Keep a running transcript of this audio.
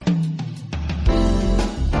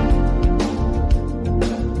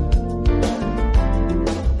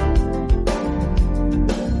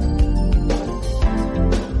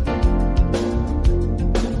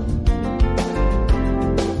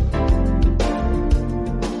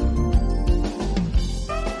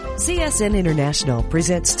CSN International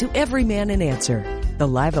presents To Every Man an Answer, the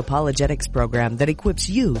live apologetics program that equips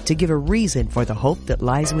you to give a reason for the hope that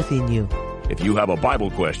lies within you. If you have a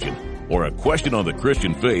Bible question or a question on the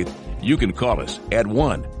Christian faith, you can call us at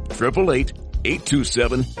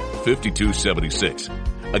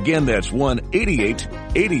 1-888-827-5276. Again, that's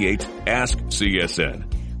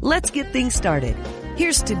 1-8888-ASK-CSN. Let's get things started.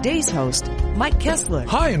 Here's today's host, Mike Kessler.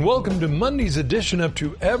 Hi, and welcome to Monday's edition of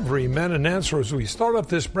To Every Man an Answer. As we start off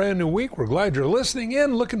this brand new week, we're glad you're listening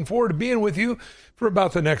in. Looking forward to being with you for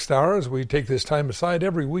about the next hour as we take this time aside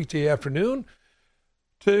every weekday afternoon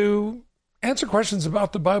to answer questions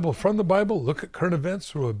about the Bible, from the Bible, look at current events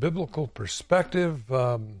through a biblical perspective,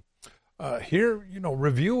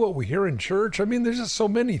 review what we hear in church. I mean, there's just so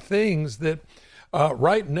many things that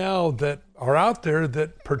right now that are out there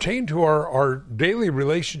that pertain to our daily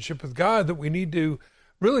relationship with God that we need to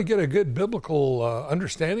really get a good biblical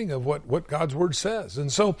understanding of what God's Word says.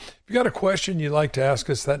 And so if you got a question you'd like to ask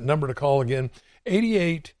us, that number to call again,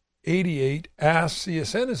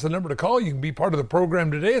 8888-ASK-CSN is the number to call. You can be part of the program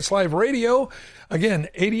today. It's live radio. Again,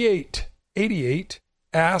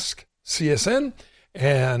 8888-ASK-CSN.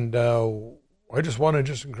 And I just want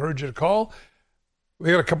to encourage you to call. We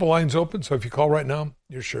got a couple lines open, so if you call right now,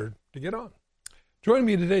 you're sure to get on. Joining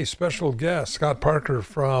me today, special guest, Scott Parker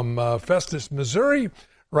from Festus, Missouri,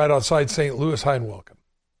 right outside St. Louis. Hi and welcome.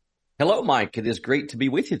 Hello, Mike. It is great to be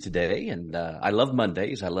with you today, and I love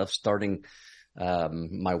Mondays. I love starting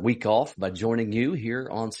my week off by joining you here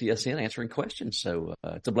on CSN, answering questions. So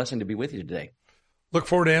it's a blessing to be with you today. Look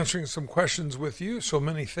forward to answering some questions with you. So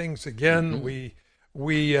many things. Again, we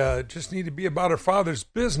just need to be about our Father's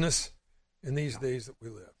business in these days that we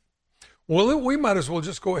live. Well, we might as well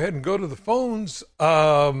just go ahead and go to the phones. We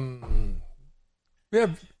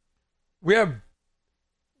have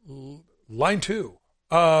line 2.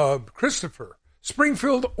 Christopher,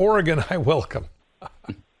 Springfield, Oregon. Hi, welcome.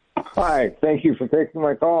 Hi, thank you for taking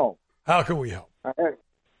my call. How can we help? I'm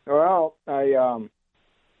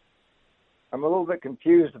a little bit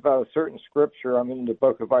confused about a certain scripture. I'm in the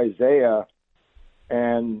book of Isaiah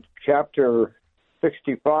and chapter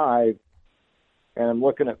 65. And I'm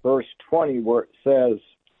looking at verse 20 where it says,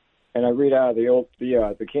 and I read out of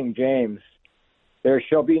the King James, "There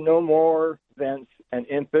shall be no more thence an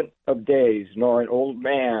infant of days, nor an old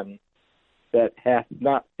man that hath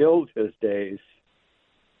not filled his days.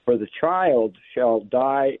 For the child shall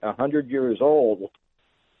die 100 years old,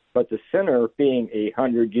 but the sinner being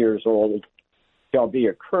 100 years old shall be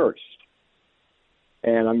accursed."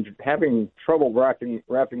 And I'm having trouble wrapping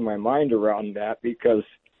my mind around that, because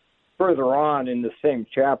further on in the same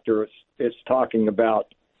chapter, it's talking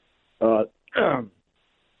about the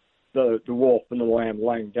wolf and the lamb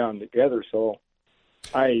lying down together. So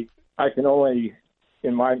I can only,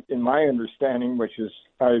 in my understanding, which is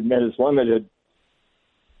I admit is limited,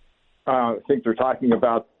 I think they're talking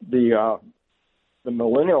about the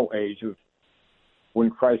millennial age of when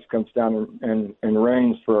Christ comes down and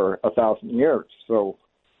reigns for 1,000 years. So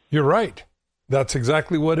you're right. That's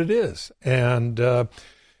exactly what it is. And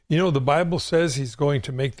the Bible says he's going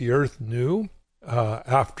to make the earth new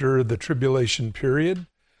after the tribulation period.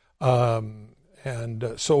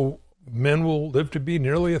 So men will live to be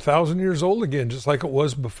nearly 1,000 years old again, just like it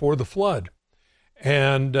was before the flood.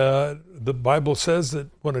 And the Bible says that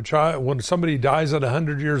when somebody dies at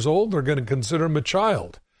 100 years old, they're going to consider him a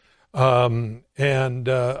child. Again,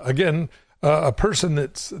 a person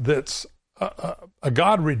that's a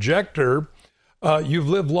God rejecter, you've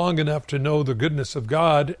lived long enough to know the goodness of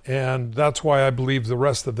God, and that's why I believe the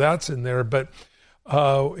rest of that's in there. But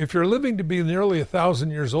if you're living to be nearly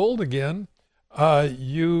 1,000 years old again,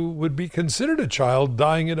 you would be considered a child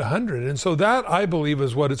dying at 100. And so that, I believe,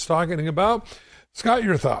 is what it's talking about. Scott,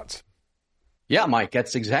 your thoughts? Yeah, Mike,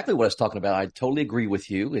 that's exactly what I was talking about. I totally agree with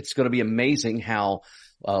you. It's going to be amazing how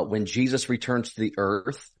when Jesus returns to the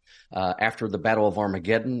earth after the Battle of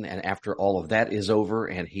Armageddon and after all of that is over,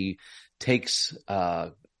 and he takes,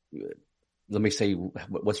 let me say,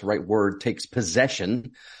 what's the right word, takes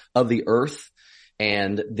possession of the earth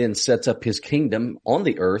and then sets up his kingdom on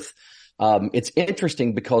the earth. It's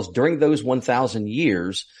interesting because during those 1,000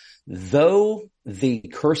 years, though the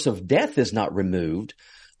curse of death is not removed,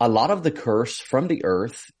 a lot of the curse from the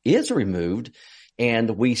earth is removed.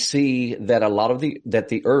 And we see that that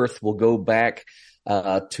the earth will go back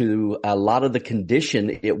to a lot of the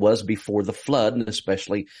condition it was before the flood, and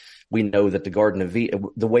especially we know that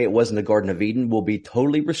the way it was in the Garden of Eden will be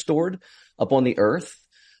totally restored upon the earth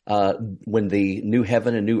when the new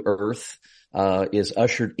heaven and new earth is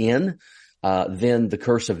ushered in. Then the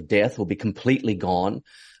curse of death will be completely gone.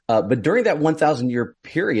 But during that 1,000-year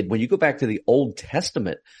period, when you go back to the Old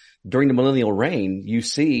Testament, during the millennial reign, you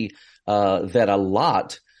see that a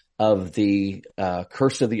lot of the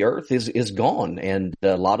curse of the earth is gone, and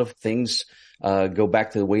a lot of things go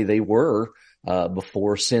back to the way they were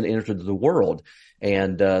before sin entered the world.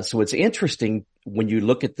 And so it's interesting when you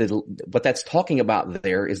look at what that's talking about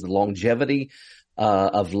there is the longevity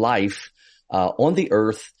of life on the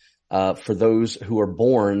earth for those who are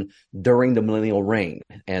born during the millennial reign.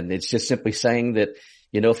 And it's just simply saying that,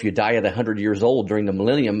 if you die at 100 years old during the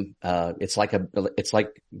millennium, it's like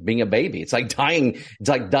being a baby. It's like dying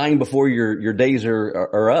before your days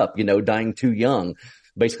are up, dying too young.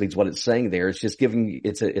 Basically, it's what it's saying there. It's just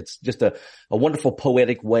it's just a wonderful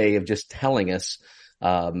poetic way of just telling us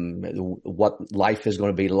what life is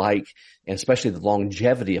going to be like, and especially the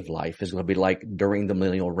longevity of life is going to be like during the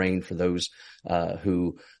millennial reign for those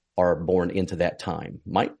who are born into that time.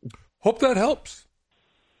 Mike? Hope that helps.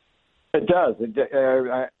 It does.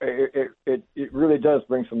 It really does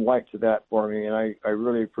bring some light to that for me, and I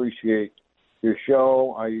really appreciate your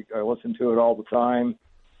show. I listen to it all the time,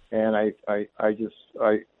 and I just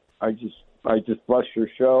bless your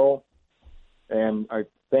show, and I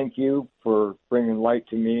thank you for bringing light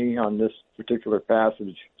to me on this particular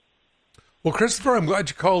passage. Well, Christopher, I'm glad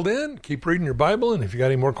you called in. Keep reading your Bible, and if you got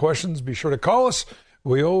any more questions, be sure to call us.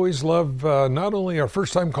 We always love not only our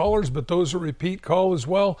first-time callers, but those who repeat call as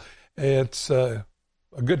well. It's a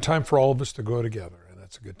good time for all of us to go together, and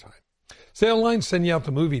that's a good time. Stay online, send you out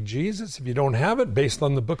the movie Jesus. If you don't have it, based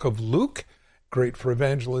on the book of Luke, great for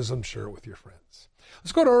evangelism, share it with your friends.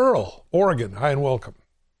 Let's go to Earl, Oregon. Hi and welcome.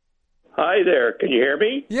 Hi there. Can you hear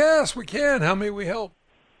me? Yes, we can. How may we help?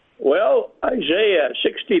 Well, Isaiah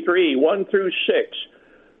 63, 1 through 6.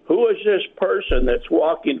 Who is this person that's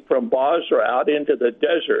walking from Basra out into the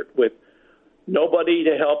desert with nobody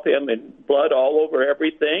to help him and blood all over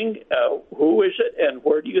everything? Who is it, and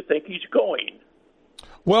where do you think he's going?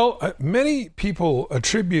 Well, many people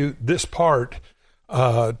attribute this part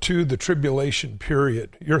to the tribulation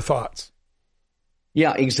period. Your thoughts?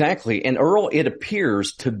 Yeah, exactly. And Earl, it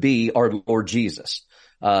appears to be our Lord Jesus.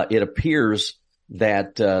 It appears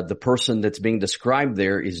that the person that's being described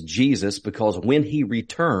there is Jesus, because when he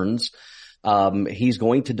returns, he's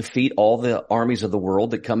going to defeat all the armies of the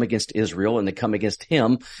world that come against Israel and that come against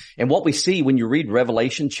him. And what we see when you read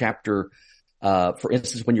Revelation chapter, for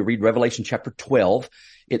instance, when you read Revelation chapter 12,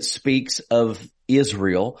 it speaks of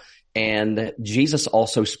Israel, and Jesus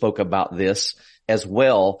also spoke about this as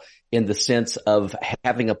well, in the sense of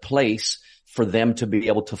having a place for them to be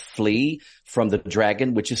able to flee from the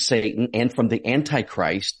dragon, which is Satan, and from the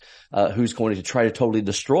Antichrist, who's going to try to totally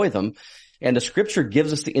destroy them. And the scripture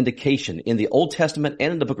gives us the indication in the Old Testament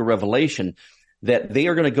and in the book of Revelation that they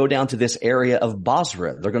are going to go down to this area of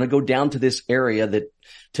Basra. They're going to go down to this area that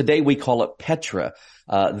today we call it Petra,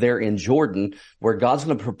 there in Jordan, where God's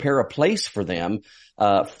going to prepare a place for them,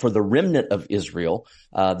 for the remnant of Israel,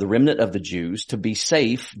 the remnant of the Jews, to be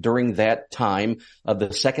safe during that time of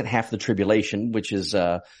the second half of the tribulation, which is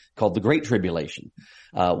called the Great Tribulation,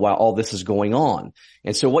 while all this is going on.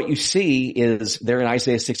 And so what you see is there in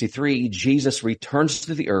Isaiah 63, Jesus returns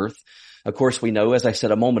to the earth. Of course, we know, as I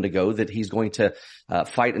said a moment ago, that he's going to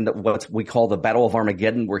fight in what we call the Battle of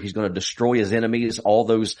Armageddon, where he's going to destroy his enemies, all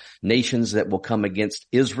those nations that will come against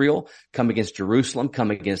Israel, come against Jerusalem,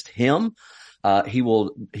 come against him. He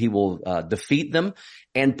will defeat them.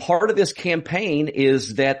 And part of this campaign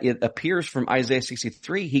is that it appears from Isaiah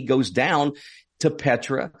 63, he goes down to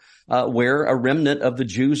Petra, where a remnant of the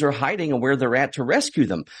Jews are hiding and where they're at to rescue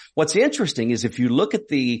them. What's interesting is if you look at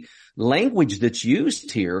the language that's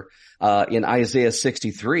used here, in Isaiah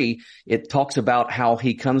 63, it talks about how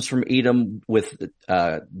he comes from Edom with,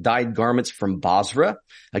 dyed garments from Basra.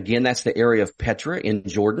 Again, that's the area of Petra in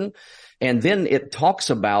Jordan. And then it talks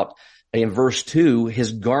about, in verse 2,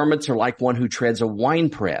 his garments are like one who treads a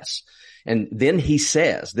winepress. And then he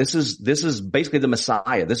says, this is basically the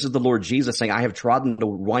Messiah. This is the Lord Jesus saying, I have trodden the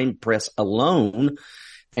winepress alone,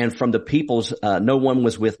 and from the peoples, no one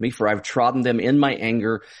was with me, for I've trodden them in my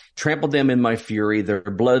anger, trampled them in my fury. Their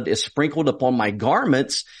blood is sprinkled upon my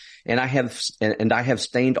garments, and I have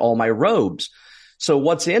stained all my robes. So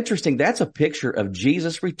what's interesting, that's a picture of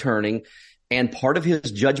Jesus returning, and part of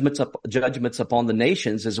his judgments upon the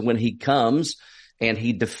nations is when he comes and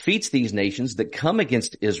he defeats these nations that come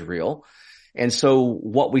against Israel. And so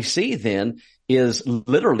what we see then is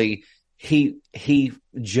literally he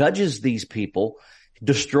judges these people,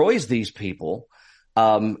 destroys these people,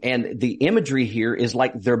 and the imagery here is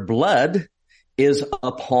like their blood is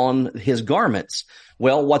upon his garments.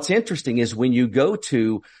 Well, what's interesting is when you go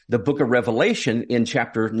to the book of Revelation in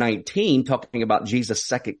chapter 19, talking about Jesus'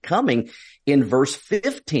 second coming, in verse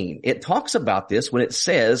 15, it talks about this when it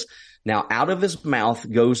says, now out of his mouth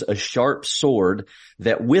goes a sharp sword,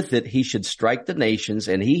 that with it he should strike the nations,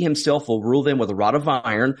 and he himself will rule them with a rod of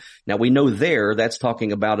iron. Now we know that's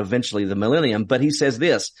talking about eventually the millennium, but he says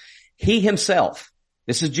this, he himself,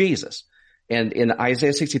 this is Jesus. And in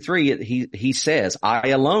Isaiah 63, he says, I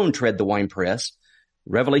alone tread the winepress.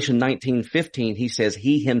 Revelation 19:15, he says,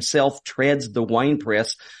 he himself treads the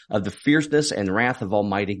winepress of the fierceness and wrath of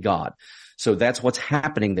Almighty God. So that's what's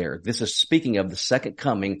happening there. This is speaking of the second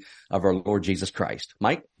coming of our Lord Jesus Christ.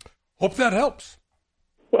 Mike? Hope that helps.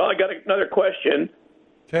 Well, I got another question.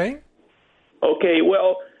 Okay. Okay,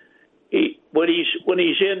 well, when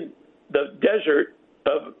he's in the desert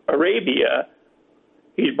of Arabia,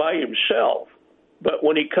 he's by himself. But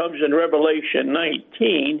when he comes in Revelation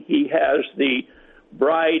 19, he has the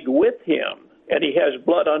bride with him, and he has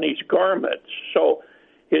blood on his garments. So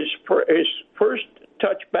his first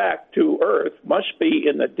touch back to earth must be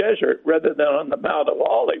in the desert rather than on the Mount of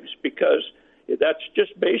Olives, because that's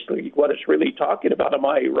just basically what it's really talking about. Am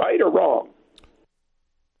I right or wrong?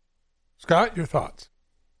 Scott, your thoughts?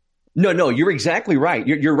 No, you're exactly right.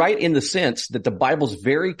 You're right in the sense that the Bible's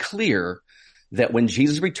very clear that when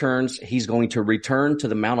Jesus returns, he's going to return to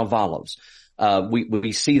the Mount of Olives.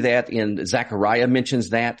 We see that in Zechariah mentions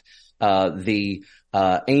that. The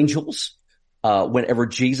angels, whenever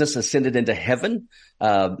Jesus ascended into heaven,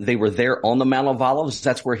 they were there on the Mount of Olives.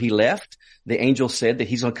 That's where he left. The angel said that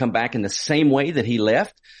he's going to come back in the same way that he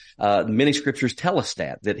left. Many scriptures tell us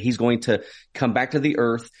that he's going to come back to the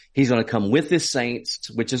earth. He's going to come with his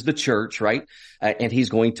saints, which is the church, right? And he's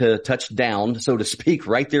going to touch down, so to speak,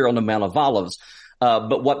 right there on the Mount of Olives.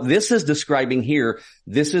 But what this is describing here,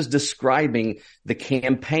 this is describing the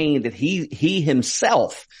campaign that he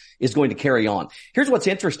himself is going to carry on. Here's what's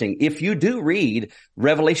interesting. If you do read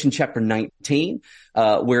Revelation chapter 19,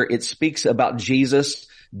 where it speaks about Jesus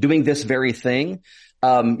doing this very thing,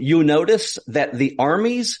 you notice that the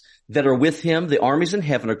armies that are with him, the armies in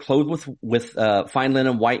heaven, are clothed with fine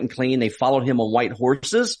linen, white and clean. They followed him on white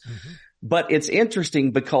horses. Mm-hmm. But it's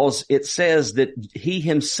interesting because it says that he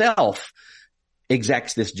himself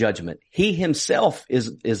exacts this judgment. He himself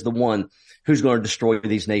is the one who's going to destroy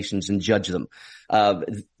these nations and judge them.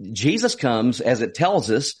 Jesus comes, as it tells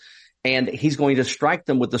us, and he's going to strike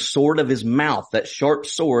them with the sword of his mouth, that sharp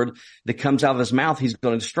sword that comes out of his mouth. He's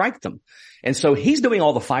going to strike them. And so he's doing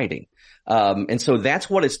all the fighting. And so that's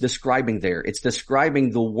what it's describing there. It's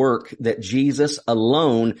describing the work that Jesus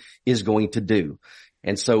alone is going to do.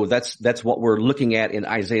 And so that's what we're looking at in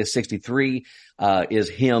Isaiah 63, is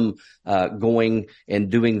him, going and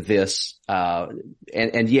doing this.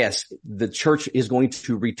 And yes, the church is going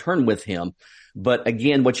to return with him. But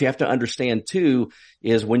again, what you have to understand too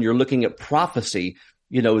is when you're looking at prophecy,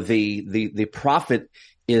 the prophet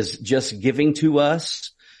is just giving to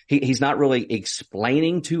us. He's not really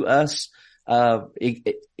explaining to us,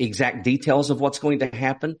 exact details of what's going to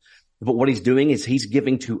happen. But what he's doing is he's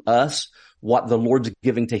giving to us what the Lord's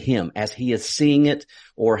giving to him as he is seeing it,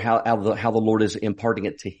 or how the Lord is imparting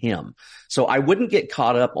it to him. So I wouldn't get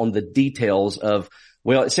caught up on the details of,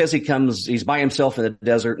 well, it says he's by himself in the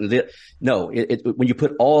desert. And when you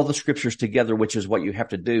put all the scriptures together, which is what you have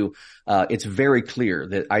to do, it's very clear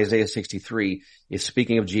that Isaiah 63 is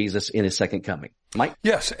speaking of Jesus in his second coming. Mike?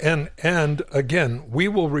 Yes. And again, we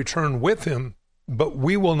will return with him, but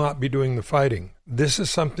we will not be doing the fighting. This is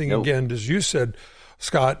something, again, as you said,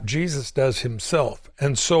 Scott, Jesus does himself.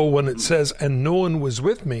 And so when it says, and no one was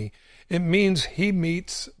with me, it means he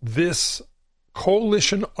meets this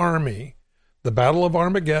coalition army, the Battle of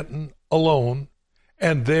Armageddon, alone,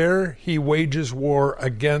 and there he wages war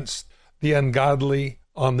against the ungodly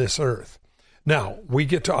on this earth. Now, we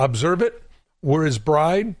get to observe it. We're his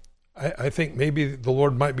bride. I think maybe the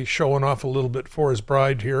Lord might be showing off a little bit for his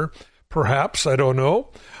bride here. Perhaps, I don't know.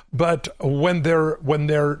 But when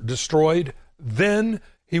they're destroyed, then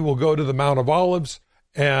he will go to the Mount of Olives,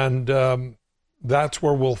 and that's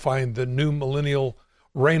where we'll find the new millennial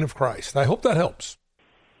reign of Christ. I hope that helps.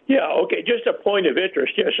 Yeah, okay, just a point of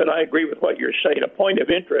interest. Yes, and I agree with what you're saying. A point of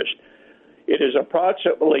interest, it is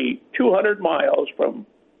approximately 200 miles from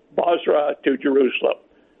Basra to Jerusalem.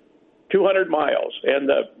 200 miles. And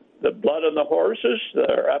the blood on the horses,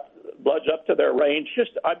 blood's up to their range.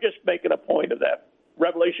 I'm just making a point of that.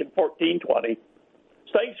 Revelation 14:20.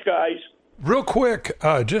 Thanks, guys. Real quick,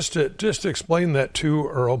 just to explain that too,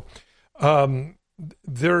 Earl,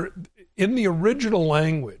 there in the original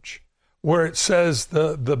language, where it says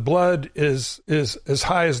the blood is as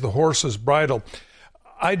high as the horse's bridle.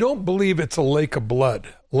 I don't believe it's a lake of blood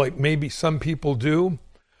like maybe some people do.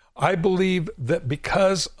 I believe that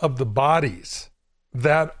because of the bodies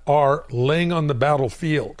that are laying on the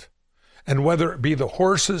battlefield, and whether it be the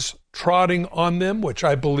horses trotting on them, which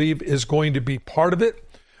I believe is going to be part of it,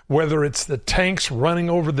 whether it's the tanks running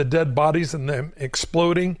over the dead bodies and them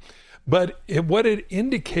exploding, but what it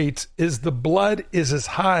indicates is the blood is as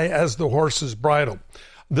high as the horse's bridle.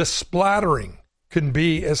 The splattering can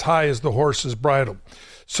be as high as the horse's bridle.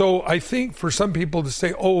 So I think for some people to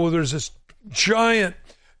say, oh, there's this giant,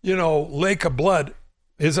 lake of blood,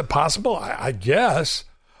 is it possible? I guess.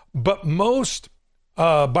 But most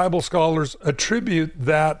Bible scholars attribute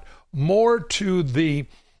that more to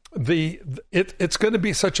it's going to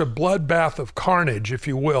be such a bloodbath of carnage, if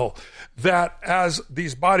you will, that as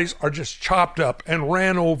these bodies are just chopped up and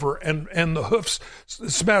ran over and the hoofs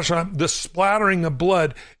smashed on, the splattering of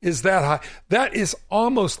blood is that high. That is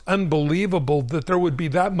almost unbelievable that there would be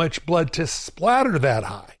that much blood to splatter that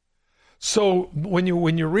high. So when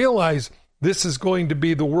you realize this is going to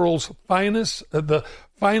be the world's finest, the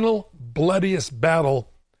final bloodiest battle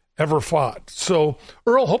ever fought. So,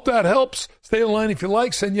 Earl, hope that helps. Stay in line if you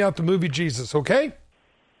like. Send you out the movie Jesus, okay?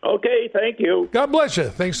 Okay, thank you. God bless you.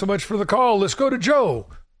 Thanks so much for the call. Let's go to Joe,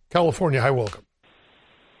 California. Hi, welcome.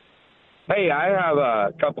 Hey, I have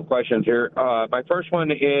a couple questions here. My first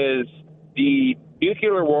one is the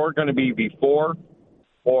nuclear war going to be before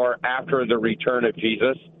or after the return of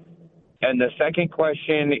Jesus? And the second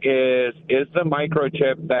question is the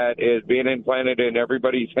microchip that is being implanted in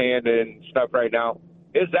everybody's hand and stuff right now,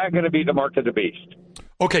 is that going to be the mark of the beast?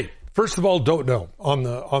 Okay, first of all, don't know.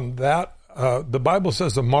 On that, the Bible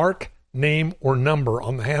says a mark, name, or number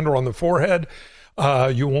on the hand or on the forehead,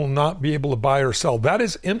 you will not be able to buy or sell. That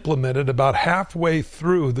is implemented about halfway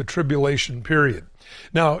through the tribulation period.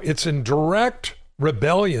 Now, it's in direct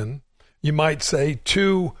rebellion, you might say,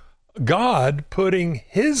 to God putting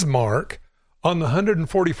his mark on the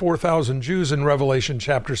 144,000 Jews in Revelation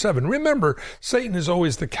chapter 7. Remember, Satan is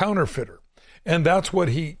always the counterfeiter. And that's what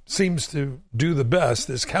he seems to do the best,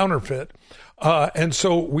 is counterfeit. And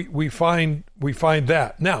so we find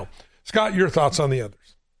that. Now, Scott, your thoughts on the others?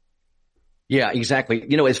 Yeah, exactly.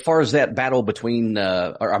 As far as that battle between,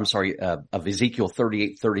 of Ezekiel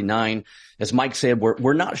 38-39, as Mike said,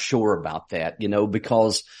 we're not sure about that,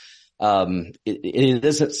 because it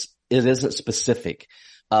isn't specific.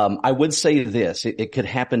 I would say this, it could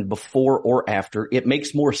happen before or after. It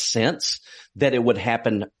makes more sense that it would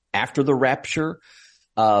happen after the rapture.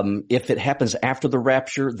 If it happens after the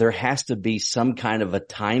rapture, there has to be some kind of a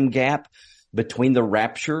time gap between the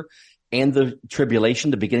rapture and the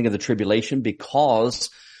tribulation, the beginning of the tribulation, because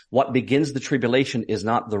what begins the tribulation is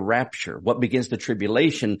not the rapture. What begins the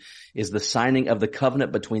tribulation is the signing of the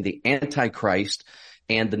covenant between the Antichrist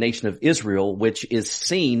and the nation of Israel, which is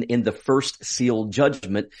seen in the first seal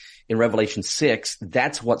judgment in Revelation 6.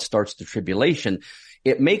 That's what starts the tribulation.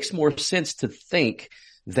 It makes more sense to think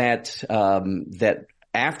that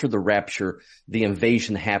after the rapture, the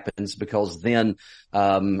invasion happens, because then,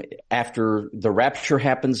 after the rapture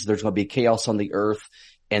happens, there's going to be chaos on the earth.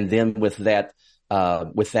 And then with that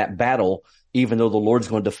battle, even though the Lord's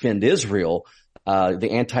going to defend Israel, the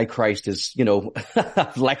Antichrist is,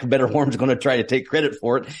 lack of better terms, going to try to take credit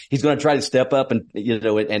for it. He's going to try to step up and,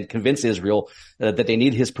 and convince Israel that they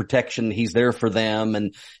need his protection. He's there for them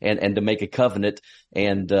and to make a covenant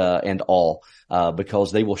and all,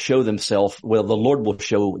 because they will show themselves, the Lord will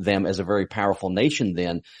show them as a very powerful nation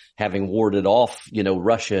then, having warded off,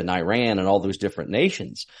 Russia and Iran and all those different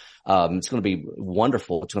nations. It's going to be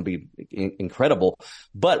wonderful. It's going to be incredible.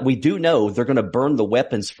 But we do know they're going to burn the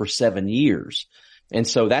weapons for 7 years. And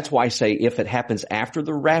so that's why I say if it happens after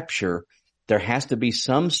the rapture, there has to be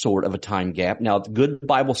some sort of a time gap. Now, good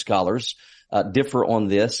Bible scholars differ on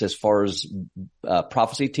this as far as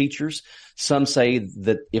prophecy teachers. Some say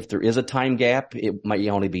that if there is a time gap, it might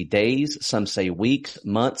only be days. Some say weeks,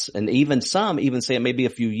 months, and some say it may be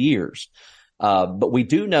a few years. But we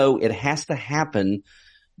do know it has to happen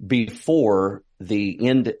before the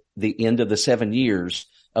end of the 7 years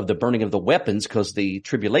of the burning of the weapons, because the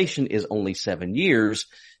tribulation is only 7 years,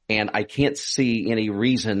 and I can't see any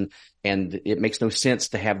reason, and it makes no sense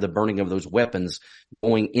to have the burning of those weapons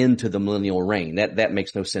going into the millennial reign. That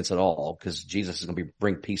makes no sense at all, because Jesus is going to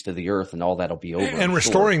bring peace to the earth, and all that'll be over. And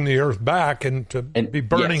restoring the earth back, and be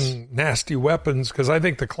burning nasty weapons, because I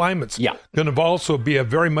think the climate's going to also be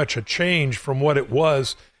very much a change from what it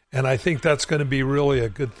was. And I think that's going to be really a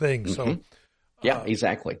good thing. So, yeah,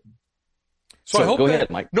 exactly. So I hope go ahead,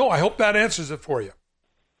 Mike. No, I hope that answers it for you.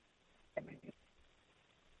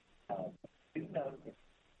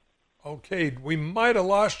 Okay, we might have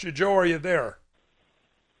lost you, Joe. Are you there?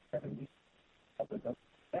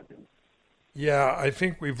 Yeah, I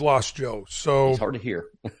think we've lost Joe. So It's hard to hear.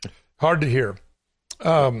 hard to hear.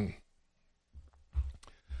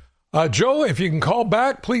 Joe, if you can call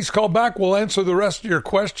back, please call back. We'll answer the rest of your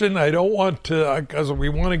question. I don't want to, because we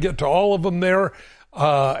want to get to all of them there.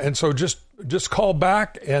 And so just call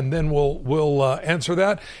back, and then we'll answer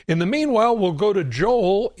that. In the meanwhile, we'll go to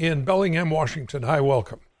Joel in Bellingham, Washington. Hi,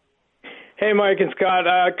 welcome. Hey, Mike and Scott.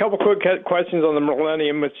 A couple quick questions on the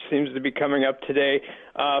millennium, which seems to be coming up today.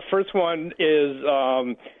 First one is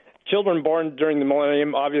children born during the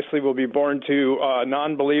millennium obviously will be born to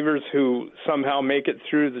non-believers who somehow make it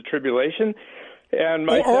through the tribulation. And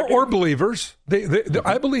or believers.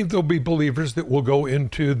 I believe there'll be believers that will go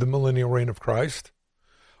into the millennial reign of Christ.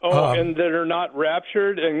 And that are not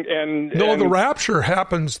raptured, no, the rapture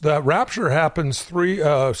happens. The rapture happens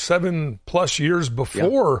 7+ years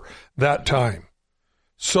before that time.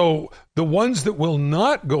 So the ones that will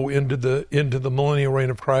not go into the millennial reign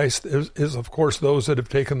of Christ is of course those that have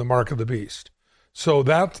taken the mark of the beast. So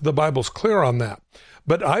that the Bible's clear on that.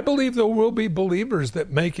 But I believe there will be believers that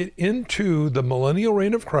make it into the millennial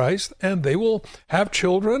reign of Christ, and they will have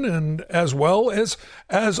children, and as well as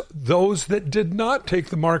those that did not take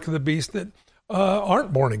the mark of the beast that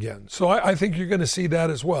aren't born again. So I think you're going to see that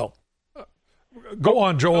as well. Go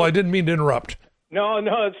on, Joel. I didn't mean to interrupt. No,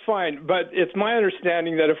 it's fine. But it's my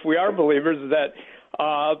understanding that if we are believers, that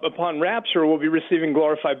upon rapture, we'll be receiving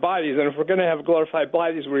glorified bodies. And if we're going to have glorified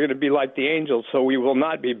bodies, we're going to be like the angels, so we will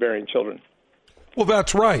not be bearing children. Well,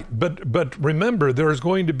 that's right. But remember, there's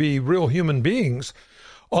going to be real human beings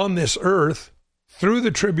on this earth through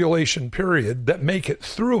the tribulation period that make it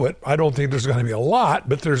through it. I don't think there's going to be a lot,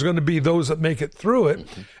 but there's going to be those that make it through it.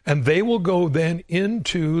 And they will go then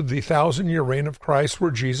into the 1,000-year reign of Christ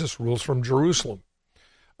where Jesus rules from Jerusalem.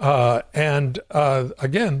 Again,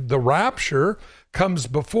 the rapture comes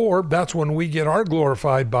before. That's when we get our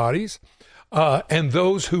glorified bodies. And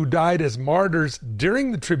those who died as martyrs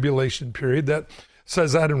during the tribulation period, that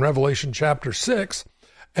says that in Revelation chapter 6.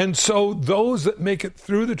 And so those that make it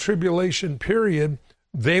through the tribulation period,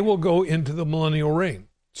 they will go into the millennial reign.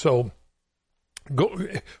 So go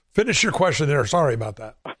finish your question there. Sorry about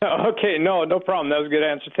that. Okay, no problem. That was a good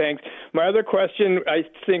answer. Thanks. My other question, I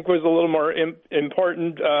think, was a little more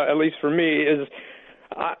important, at least for me, is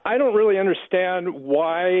I don't really understand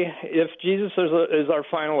why, if Jesus is our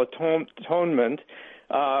final atonement,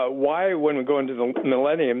 why when we go into the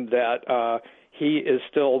millennium that he is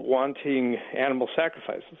still wanting animal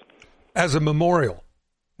sacrifices. As a memorial,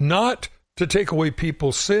 not to take away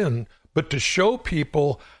people's sin, but to show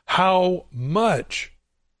people how much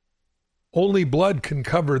only blood can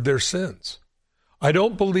cover their sins. I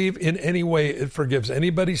don't believe in any way it forgives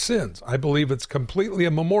anybody's sins. I believe it's completely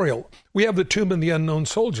a memorial. We have the tomb of the unknown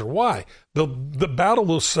soldier. Why? The battle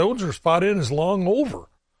those soldiers fought in is long over.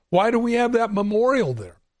 Why do we have that memorial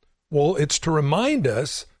there? Well, it's to remind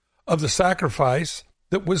us of the sacrifice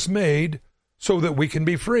that was made so that we can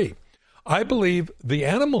be free. I believe the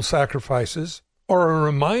animal sacrifices are a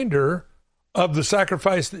reminder of the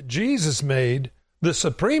sacrifice that Jesus made, the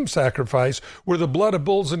supreme sacrifice, where the blood of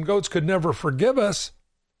bulls and goats could never forgive us.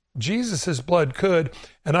 Jesus' blood could,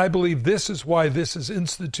 and I believe this is why this is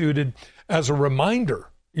instituted as a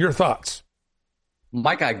reminder. Your thoughts?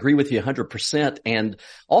 Mike, I agree with you 100%. And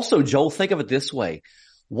also, Joel, think of it this way.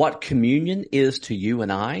 What communion is to you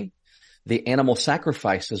and I, the animal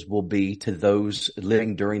sacrifices will be to those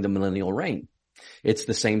living during the millennial reign. It's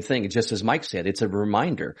the same thing. Just as Mike said, it's a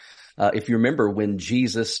reminder. If you remember when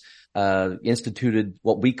Jesus instituted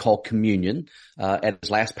what we call communion at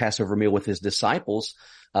his last Passover meal with his disciples,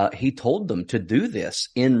 he told them to do this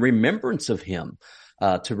in remembrance of him,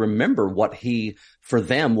 to remember what he for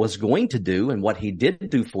them was going to do and what he did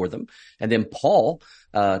do for them. And then Paul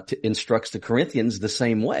instructs the Corinthians the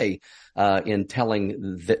same way in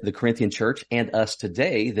telling the Corinthian church and us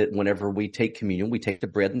today that whenever we take communion, we take the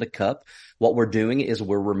bread and the cup. What we're doing is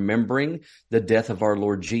we're remembering the death of our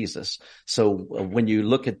Lord Jesus. So when you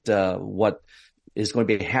look at what is going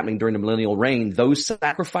to be happening during the millennial reign, those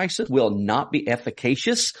sacrifices will not be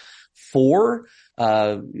efficacious for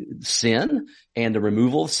sin and the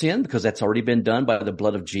removal of sin, because that's already been done by the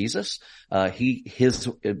blood of Jesus.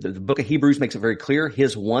 The book of Hebrews makes it very clear.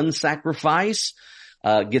 His one sacrifice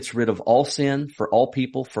gets rid of all sin for all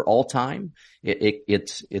people for all time.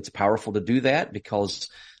 It's powerful to do that because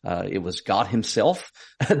it was God himself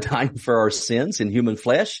dying for our sins in human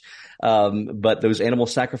flesh. But those animal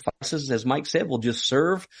sacrifices, as Mike said, will just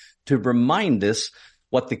serve to remind us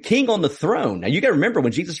what the king on the throne. Now you got to remember,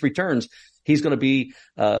 when Jesus returns, he's going to be,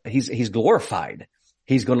 he's glorified.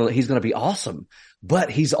 He's going to be awesome, but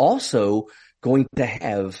he's also going to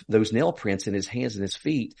have those nail prints in his hands and his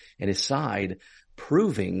feet and his side,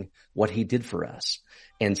 proving what he did for us.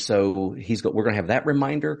 And so we're going to have that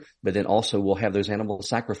reminder, but then also we'll have those animal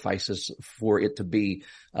sacrifices for it to be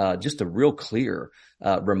just a real clear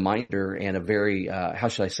reminder and a very, a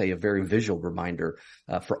very visual reminder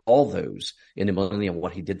for all those in the millennium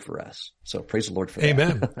what he did for us. So praise the Lord for that.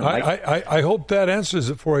 Amen. I hope that answers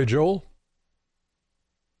it for you, Joel.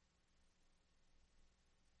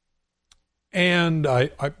 And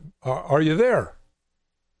are you there?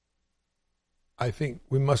 I think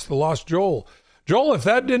we must have lost Joel. Joel, if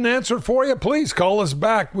that didn't answer it for you, please call us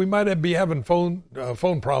back. We might be having phone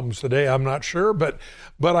problems today. I'm not sure, but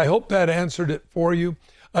I hope that answered it for you.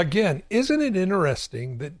 Again, isn't it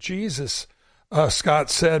interesting that Jesus, Scott,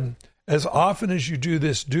 said, as often as you do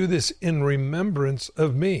this in remembrance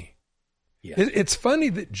of me. Yes. It's funny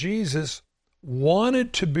that Jesus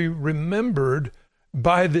wanted to be remembered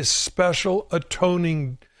by this special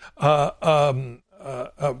atoning blood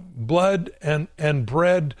and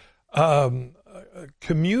bread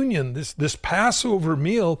communion, this Passover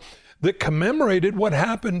meal that commemorated what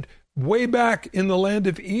happened way back in the land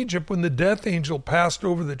of Egypt when the death angel passed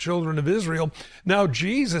over the children of Israel. Now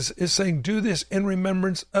Jesus is saying, do this in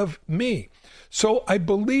remembrance of me. So I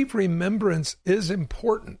believe remembrance is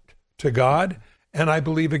important to God. And I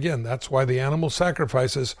believe, again, that's why the animal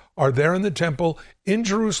sacrifices are there in the temple in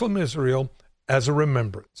Jerusalem, Israel, as a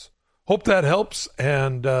remembrance. Hope that helps,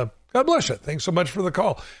 and God bless you. Thanks so much for the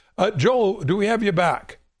call. Joel, do we have you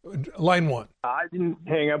back? Line one. I didn't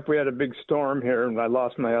hang up. We had a big storm here, and I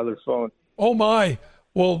lost my other phone. Oh, my.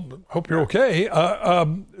 Well, hope you're okay.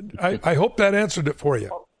 I hope that answered it for you.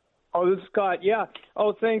 Oh, this is Scott. Yeah.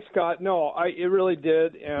 Oh, thanks, Scott. No, it really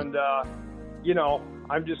did, and,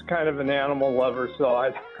 I'm just kind of an animal lover, so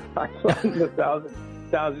I thought in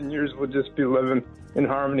 1,000 years we'll just be living in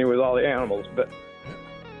harmony with all the animals. But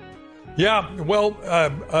yeah, well,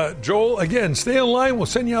 Joel, again, stay in line. We'll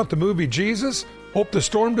send you out the movie Jesus. Hope the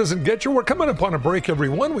storm doesn't get you. We're coming up on a break,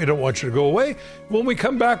 everyone. We don't want you to go away. When we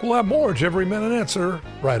come back, we'll have more to Every Man an Answer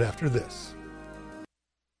right after this.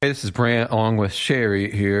 Hey, this is Brant along with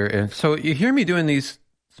Sherry here. And so you hear me doing these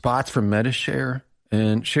spots for MediShare,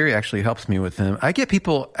 and Sherry actually helps me with them. I get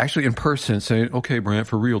people actually in person saying, okay, Brant,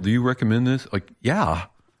 for real, do you recommend this? Like, yeah,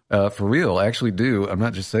 for real, I actually do. I'm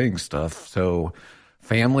not just saying stuff. So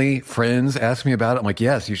family, friends ask me about it. I'm like,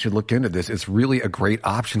 yes, you should look into this. It's really a great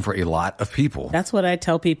option for a lot of people. That's what I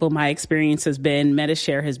tell people. My experience has been,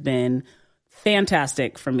 MediShare has been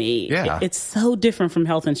fantastic for me. Yeah. It's so different from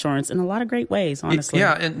health insurance in a lot of great ways, honestly.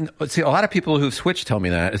 Yeah, and see, a lot of people who've switched tell me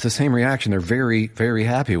that. It's the same reaction. They're very, very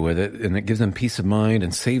happy with it, and it gives them peace of mind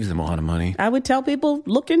and saves them a lot of money. I would tell people,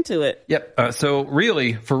 look into it. Yep. So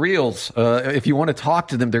really, for reals, if you want to talk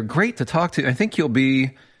to them, they're great to talk to. I think you'll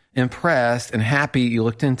be impressed and happy you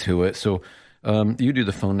looked into it. So you do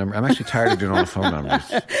the phone number. I'm actually tired of doing all the phone numbers.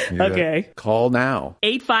 Okay. Call now.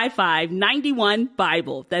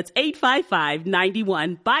 855-91-BIBLE. That's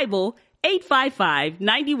 855-91-BIBLE.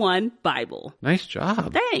 855-91-BIBLE. Nice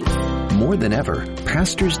job. Thanks. More than ever,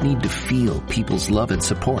 pastors need to feel people's love and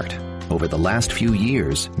support. Over the last few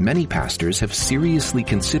years, many pastors have seriously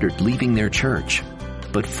considered leaving their church.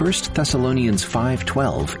 But 1 Thessalonians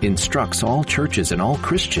 5:12 instructs all churches and all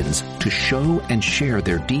Christians to show and share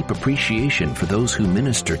their deep appreciation for those who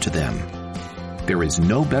minister to them. There is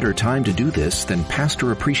no better time to do this than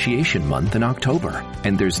Pastor Appreciation Month in October.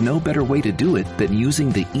 And there's no better way to do it than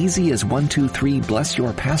using the easy as 1, 2, 3 Bless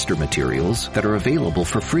Your Pastor materials that are available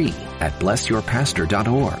for free at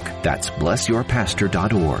blessyourpastor.org. That's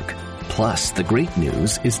blessyourpastor.org. Plus, the great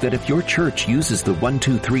news is that if your church uses the 1,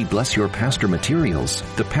 2, 3 Bless Your Pastor materials,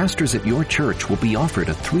 the pastors at your church will be offered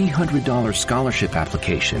a $300 scholarship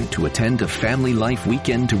application to attend a Family Life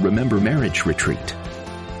Weekend to Remember Marriage retreat.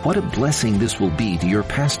 What a blessing this will be to your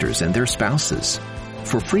pastors and their spouses.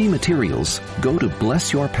 For free materials, go to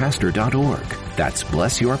blessyourpastor.org. That's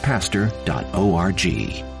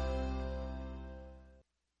blessyourpastor.org.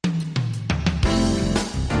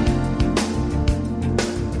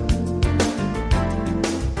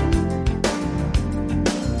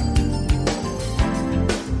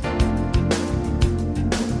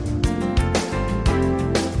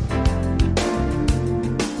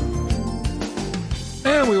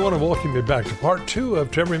 Welcome you back to part 2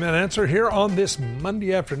 of To Every Man Answer here on this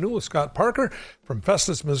Monday afternoon with Scott Parker from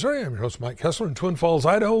Festus, Missouri. I'm your host, Mike Kessler in Twin Falls,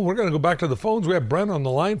 Idaho. We're going to go back to the phones. We have Brent on the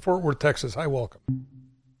line, Fort Worth, Texas. Hi, welcome.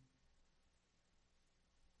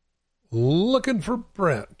 Looking for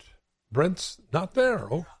Brent. Brent's not there.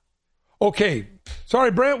 Oh, okay.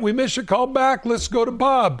 Sorry, Brent, we missed your call back. Let's go to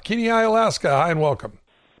Bob, Kenai, Alaska. Hi, and welcome.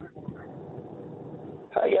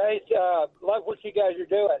 Hi, guys. Love what you guys are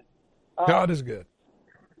doing. God is good.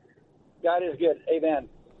 God is good. Amen.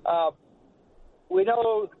 We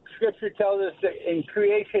know Scripture tells us that in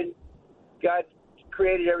creation, God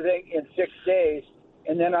created everything in 6 days,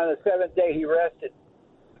 and then on the seventh day He rested.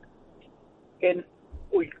 And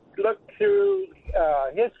we look through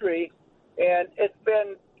history, and it's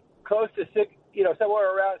been close to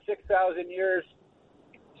somewhere around 6,000 years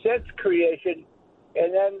since creation,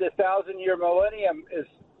 and then the 1,000-year millennium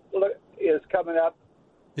is coming up.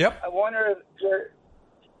 Yep. I wonder if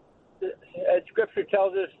Scripture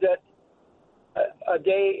tells us that a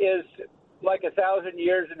day is like 1,000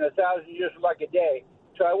 years, and 1,000 years is like a day.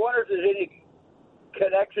 So I wonder if there's any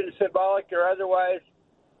connection, symbolic or otherwise,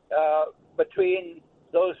 between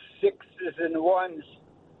those sixes and ones.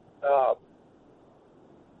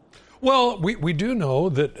 Well, we do know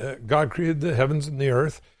that God created the heavens and the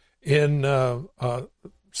earth in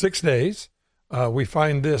 6 days. We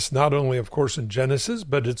find this not only, of course, in Genesis,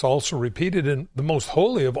 but it's also repeated in the most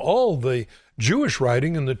holy of all the Jewish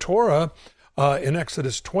writing in the Torah, in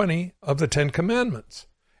Exodus 20 of the Ten Commandments.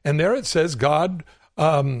 And there it says God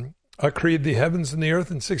created the heavens and the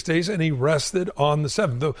earth in 6 days, and He rested on the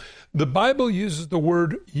seventh. The Bible uses the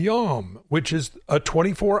word yom, which is a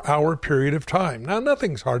 24-hour period of time. Now,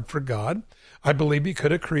 nothing's hard for God. I believe He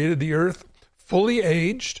could have created the earth fully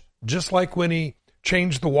aged, just like when He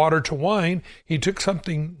changed the water to wine. He took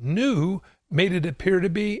something new, made it appear to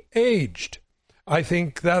be aged. I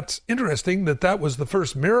think that's interesting that was the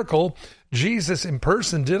first miracle Jesus in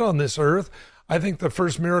person did on this earth. I think the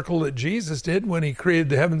first miracle that Jesus did when He created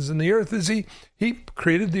the heavens and the earth is He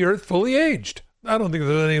created the earth fully aged. I don't think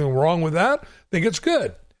there's anything wrong with that. I think it's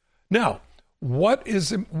good. Now, why is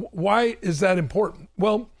that important?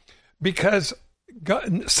 Well, because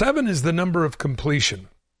 7 is the number of completion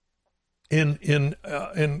in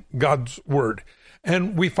God's Word.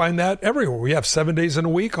 And we find that everywhere. We have 7 days in a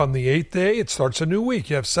week. On the 8th day, it starts a new week.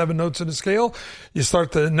 You have 7 notes in a scale. You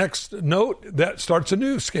start the next note, that starts a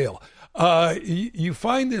new scale. You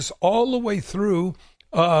find this all the way through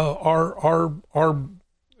our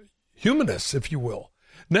humanists, if you will.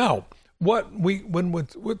 Now,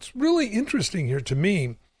 what's really interesting here to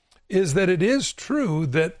me is that it is true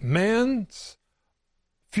that man's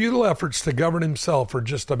futile efforts to govern himself are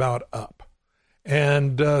just about up.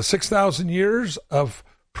 And 6,000 years of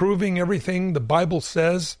proving everything the Bible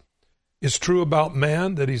says is true about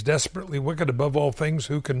man, that he's desperately wicked above all things,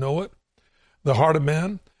 who can know it? The heart of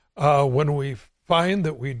man. When we find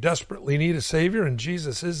that we desperately need a Savior, and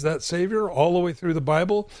Jesus is that Savior all the way through the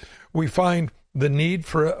Bible, we find the need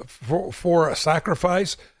for a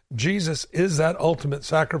sacrifice. Jesus is that ultimate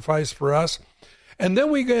sacrifice for us. And then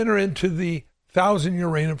we enter into the 1,000-year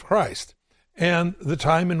reign of Christ and the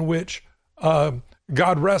time in which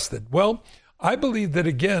God rested. Well, I believe that,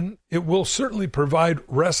 again, it will certainly provide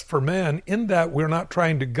rest for man in that we're not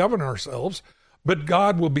trying to govern ourselves, but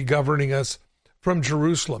God will be governing us from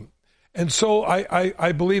Jerusalem. And so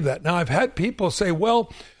I believe that. Now, I've had people say,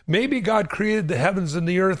 well, maybe God created the heavens and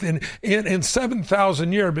the earth in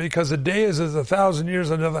 7,000 years because a day is as 1,000 years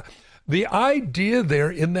another. The idea there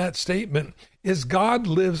in that statement is God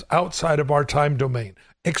lives outside of our time domain.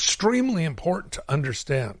 Extremely important to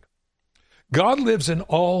understand. God lives in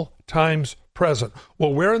all times present.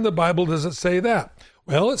 Well, where in the Bible does it say that?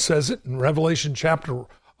 Well, it says it in Revelation chapter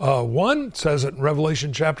 1, it says it in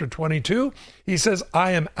Revelation chapter 22. He says,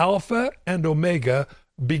 I am Alpha and Omega,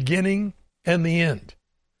 beginning and the end.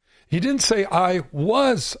 He didn't say I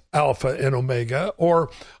was Alpha and Omega, or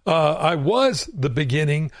I was the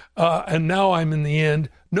beginning and now I'm in the end.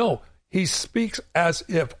 No, he speaks as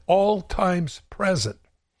if all times present.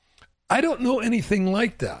 I don't know anything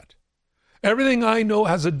like that. Everything I know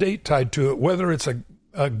has a date tied to it, whether it's a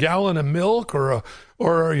gallon of milk or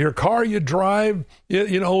your car you drive,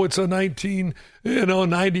 it's a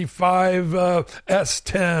 1995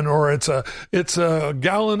 S10, or it's a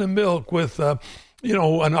gallon of milk with an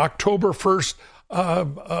October 1st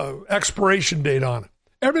expiration date on it.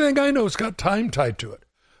 Everything I know has got time tied to it.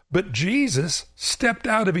 But Jesus stepped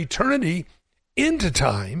out of eternity into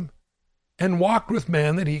time and walked with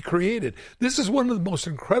man that He created. This is one of the most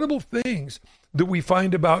incredible things that we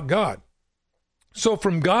find about God. So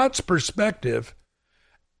from God's perspective,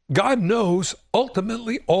 God knows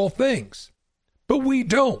ultimately all things, but we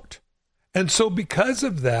don't. And so because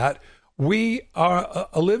of that, we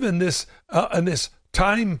live in this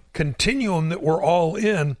time continuum that we're all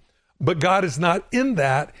in, but God is not in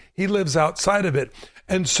that. He lives outside of it.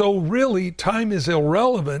 And so really, time is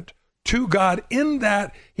irrelevant to God in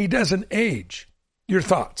that He doesn't age. Your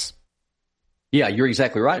thoughts? Yeah, you're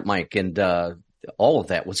exactly right, Mike. And all of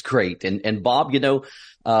that was great. And Bob,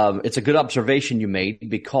 it's a good observation you made,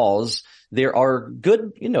 because there are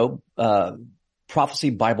good, prophecy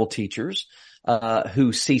Bible teachers,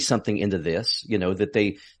 who see something into this,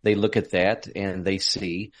 that they look at that and they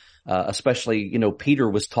see, especially, Peter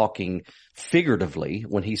was talking figuratively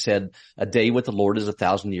when he said a day with the Lord is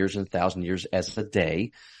 1,000 years and 1,000 years as a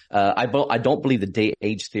day. I don't believe the day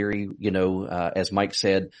age theory, as Mike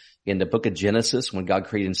said in the book of Genesis, when God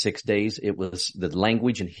created in 6 days, it was the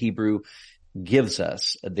language in Hebrew gives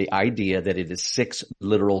us the idea that it is 6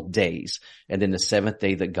 literal days. And then the 7th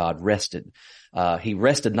day that God rested. He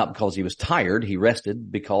rested not because he was tired. He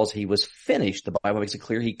rested because he was finished. The Bible makes it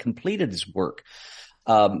clear he completed his work.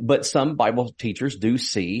 But some Bible teachers do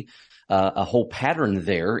see a whole pattern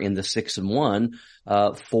there in the 6 and 1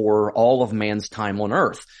 for all of man's time on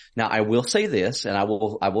earth. Now, I will say this, and I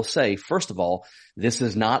will say, first of all, this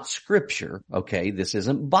is not scripture. Okay, this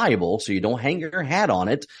isn't Bible, so you don't hang your hat on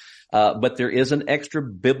it. But there is an extra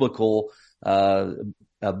biblical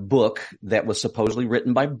a book that was supposedly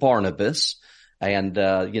written by Barnabas, and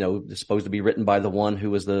supposed to be written by the one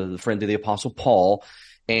who was the friend of the Apostle Paul.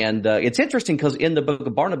 And it's interesting because in the book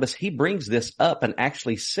of Barnabas, he brings this up and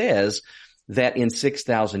actually says that in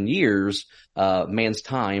 6,000 years, man's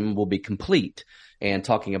time will be complete. And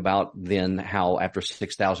talking about then how after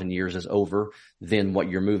 6,000 years is over, then what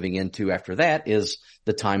you're moving into after that is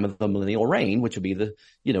the time of the millennial reign, which would be the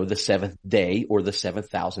 7th day or the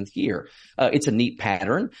 7,000th year. It's a neat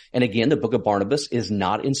pattern. And again, the book of Barnabas is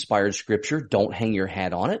not inspired scripture. Don't hang your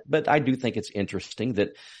hat on it. But I do think it's interesting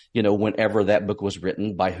that, whenever that book was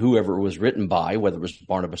written by whoever it was written by, whether it was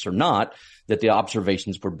Barnabas or not, that the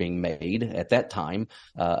observations were being made at that time,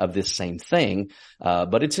 of this same thing.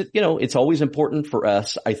 But it's always important for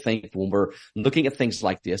us, I think, when we're looking at things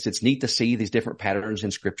like this. It's neat to see these different patterns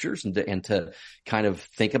in scriptures and to kind of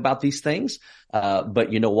think about these things.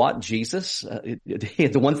 But you know what? Jesus,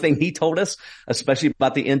 the one thing he told us, especially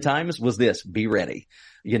about the end times, was this: be ready.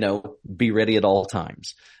 Be ready at all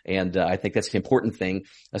times. And I think that's the important thing,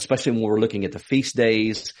 especially when we're looking at the feast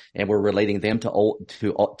days and we're relating them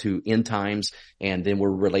to end times. And then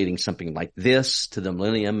we're relating something like this to the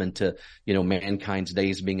millennium and to, mankind's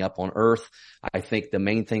days being up on earth. I think the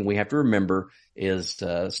main thing we have to remember is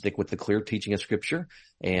stick with the clear teaching of scripture.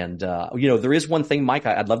 And, there is one thing, Mike,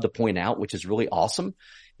 I'd love to point out, which is really awesome,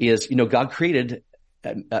 is, God created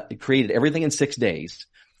everything in 6 days.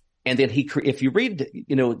 And then if you read,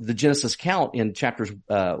 the Genesis count in chapters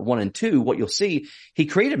 1 and 2, what you'll see, he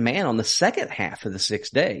created man on the second half of the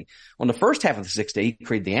 6th day. On the first half of the 6th day, he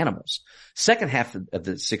created the animals. Second half of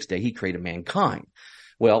the 6th day, he created mankind.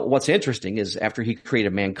 Well, what's interesting is after he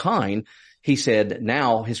created mankind, he said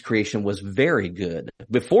now his creation was very good.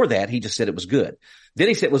 Before that, he just said it was good. Then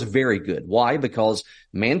he said it was very good. Why? Because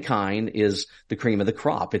mankind is the cream of the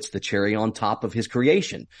crop. It's the cherry on top of his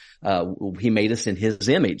creation. He made us in his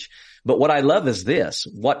image. But what I love is this: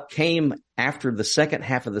 what came after the second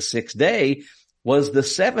half of the 6th day was the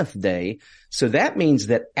 7th day. So that means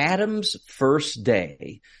that Adam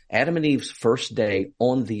and Eve's first day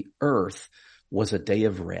on the earth was a day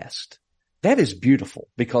of rest. That is beautiful,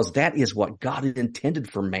 because that is what God had intended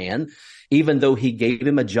for man. Even though he gave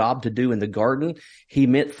him a job to do in the garden, he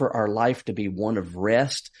meant for our life to be one of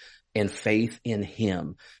rest and faith in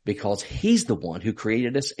him, because he's the one who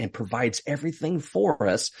created us and provides everything for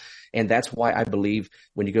us. And that's why I believe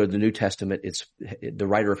when you go to the New Testament, the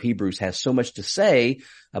writer of Hebrews has so much to say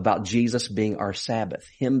about Jesus being our Sabbath,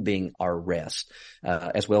 him being our rest,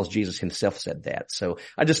 as well as Jesus himself said that. So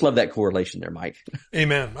I just love that correlation there, Mike.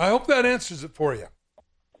 Amen. I hope that answers it for you.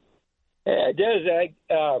 It does.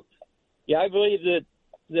 I believe that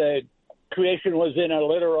the creation was in a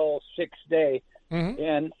literal 6th day. Mm-hmm.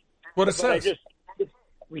 And what it says.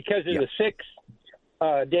 Because of the 6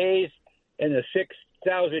 days and the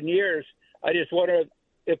 6,000 years, I just wonder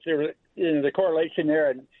if there, the correlation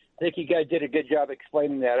there. And I think you guys did a good job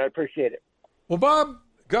explaining that. I appreciate it. Well, Bob,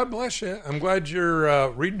 God bless you. I'm glad you're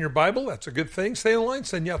reading your Bible. That's a good thing. Stay in line.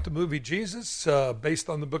 Send you out the movie Jesus, based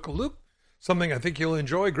on the book of Luke. Something I think you'll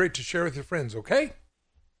enjoy. Great to share with your friends, okay?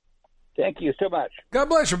 Thank you so much. God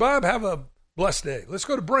bless you, Bob. Have a blessed day. Let's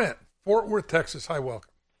go to Brent, Fort Worth, Texas. Hi, welcome.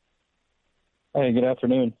 Hey, good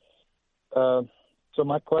afternoon. So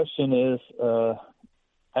my question is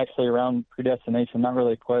actually around predestination. Not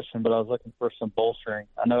really a question, but I was looking for some bolstering.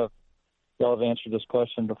 I know y'all have answered this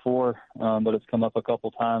question before, but it's come up a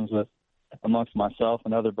couple times amongst myself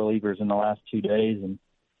and other believers in the last 2 days, and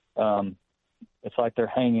it's like they're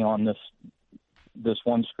hanging on this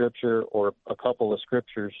one scripture or a couple of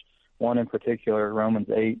scriptures. One in particular, Romans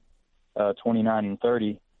 8, 29 and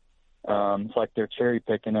 30. It's like they're cherry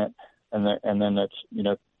picking it and then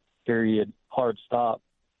it's, period, hard stop.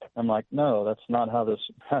 I'm like, no, that's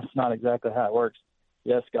not exactly how it works.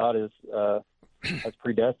 Yes, God has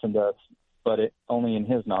predestined us, but only in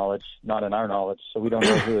His knowledge, not in our knowledge. So we don't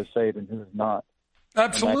know who is saved and who is not.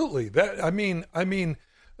 Absolutely. Then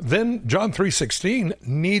John 3:16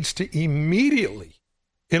 needs to immediately,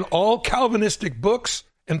 in all Calvinistic books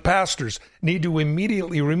and pastors, need to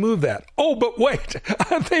immediately remove that. Oh, but wait,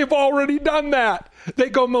 they've already done that. They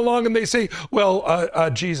come along and they say, well,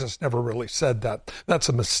 Jesus never really said that. That's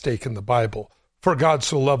a mistake in the Bible. For God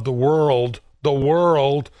so loved the world,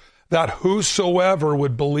 that whosoever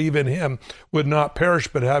would believe in Him would not perish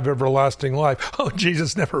but have everlasting life. Oh,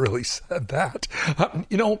 Jesus never really said that.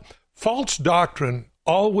 False doctrine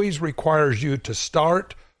always requires you to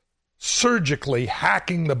start surgically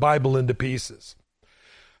hacking the Bible into pieces.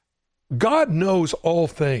 God knows all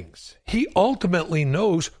things. He ultimately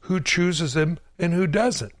knows who chooses Him and who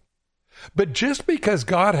doesn't. But just because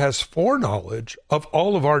God has foreknowledge of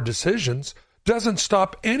all of our decisions doesn't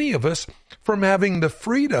stop any of us from having the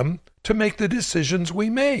freedom to make the decisions we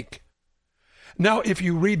make. Now, if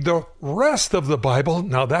you read the rest of the Bible,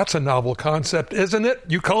 now that's a novel concept, isn't it?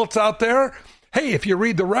 You cults out there? Hey, if you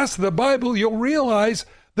read the rest of the Bible, you'll realize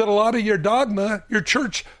that a lot of your dogma, your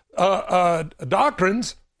church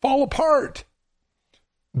doctrines fall apart.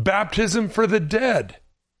 Baptism for the dead.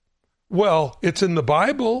 Well, it's in the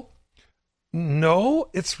Bible. No,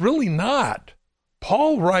 it's really not.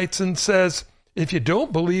 Paul writes and says, if you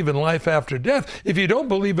don't believe in life after death, if you don't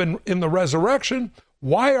believe in the resurrection,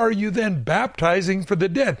 why are you then baptizing for the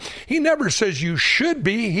dead? He never says you should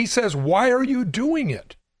be. He says, why are you doing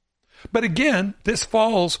it? But again, this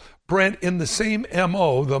falls, Brent, in the same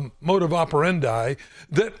MO, the modus operandi,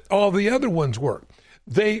 that all the other ones work.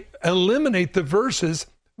 They eliminate the verses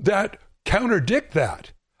that contradict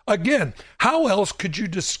that. Again, how else could you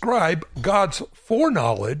describe God's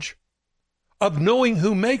foreknowledge of knowing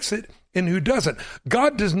who makes it and who doesn't?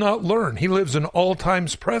 God does not learn. He lives in all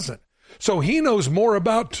times present. So He knows more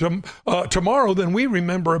about tomorrow than we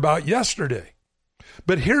remember about yesterday.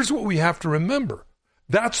 But here's what we have to remember.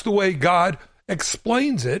 That's the way God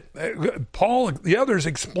explains it. Paul, the others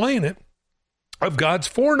explain it, of God's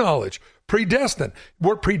foreknowledge. Predestined.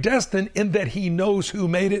 We're predestined in that He knows who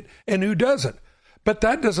made it and who doesn't. But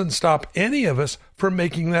that doesn't stop any of us from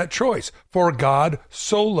making that choice. For God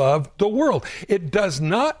so loved the world. It does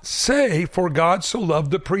not say for God so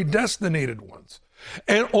loved the predestinated ones.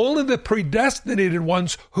 And only the predestinated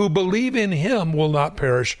ones who believe in Him will not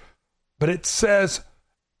perish. But it says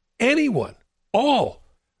anyone, all.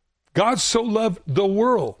 God so loved the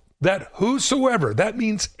world that whosoever, that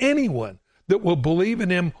means anyone, that will believe in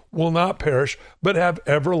Him will not perish, but have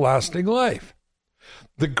everlasting life.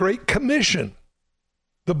 The Great Commission,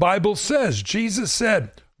 the Bible says, Jesus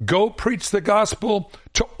said, go preach the gospel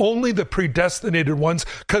to only the predestinated ones,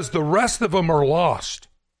 because the rest of them are lost.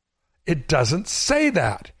 It doesn't say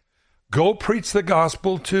that. Go preach the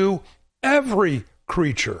gospel to every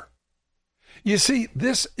creature. You see,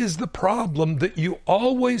 this is the problem that you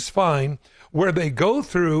always find where they go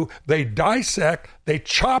through, they dissect, they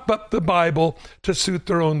chop up the Bible to suit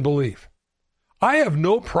their own belief. I have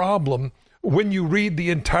no problem when you read the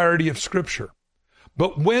entirety of Scripture.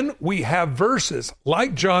 But when we have verses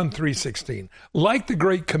like John 3:16, like the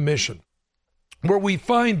Great Commission, where we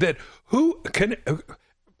find that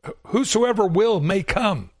whosoever will may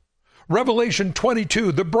come. Revelation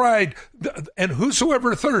 22, the bride, and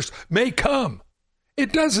whosoever thirsts may come.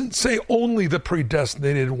 It doesn't say only the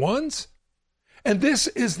predestinated ones. And this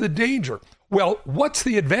is the danger. Well, what's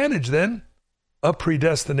the advantage then of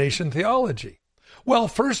predestination theology? Well,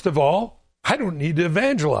 first of all, I don't need to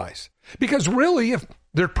evangelize. Because really, if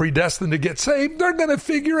they're predestined to get saved, they're going to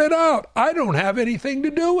figure it out. I don't have anything to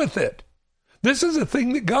do with it. This is a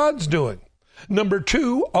thing that God's doing. Number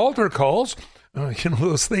two, altar calls.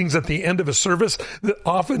 Those things at the end of a service that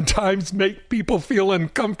oftentimes make people feel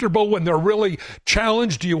uncomfortable when they're really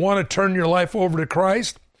challenged. Do you want to turn your life over to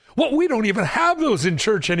Christ? Well, we don't even have those in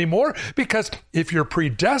church anymore, because if you're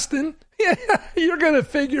predestined, you're going to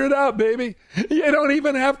figure it out, baby. You don't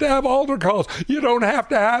even have to have altar calls. You don't have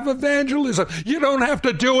to have evangelism. You don't have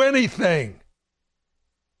to do anything.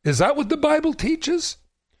 Is that what the Bible teaches?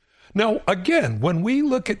 Now, again, when we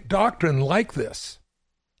look at doctrine like this,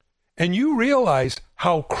 and you realize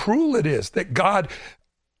how cruel it is that God,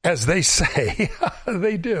 as they say,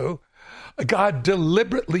 they do, God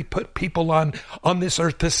deliberately put people on this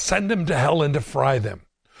earth to send them to hell and to fry them.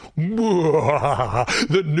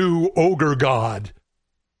 The new ogre God.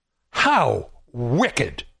 How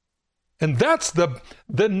wicked. And that's the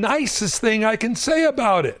nicest thing I can say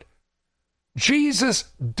about it. Jesus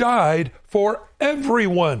died for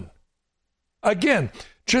everyone. Again,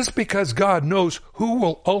 just because God knows who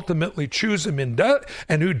will ultimately choose him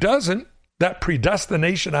and who doesn't, that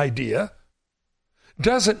predestination idea,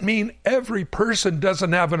 doesn't mean every person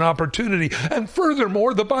doesn't have an opportunity. And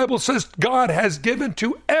furthermore, the Bible says God has given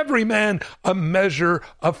to every man a measure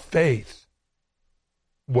of faith.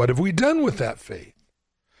 What have we done with that faith?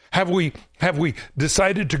 Have we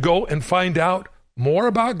decided to go and find out more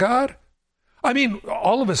about God? I mean,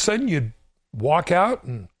 all of a sudden you walk out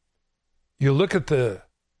and you look at the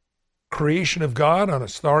creation of God on a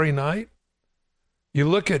starry night. You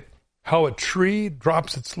look at how a tree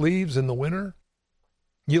drops its leaves in the winter.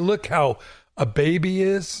 You look how a baby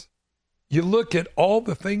is. You look at all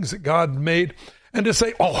the things that God made, and to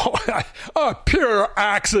say, a pure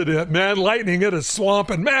accident, man, lightning hit a swamp,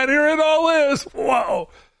 and man, here it all is. Whoa.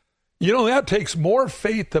 You know, that takes more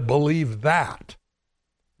faith to believe that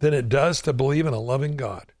than it does to believe in a loving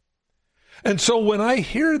God. And so when I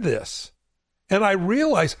hear this, and I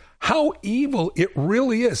realize how evil it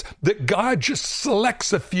really is, that God just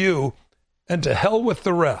selects a few and to hell with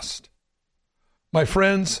the rest. My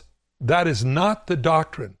friends, that is not the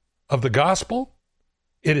doctrine of the gospel.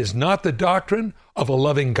 It is not the doctrine of a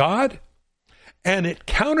loving God. And it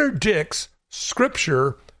contradicts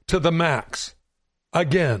Scripture to the max.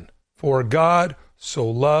 Again, for God so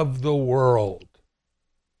loved the world.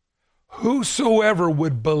 Whosoever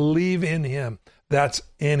would believe in him, that's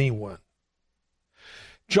anyone.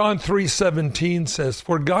 John 3:17 says,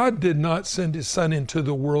 for God did not send his Son into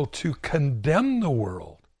the world to condemn the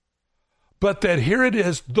world, but that here it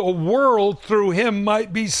is, the world through him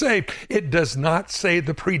might be saved. It does not say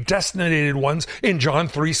the predestinated ones in John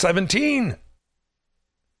 3:17.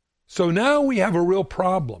 So now we have a real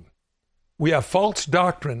problem. We have false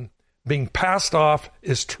doctrine being passed off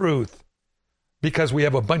as truth because we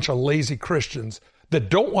have a bunch of lazy Christians that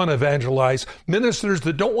don't want to evangelize, ministers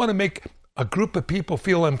that don't want to make a group of people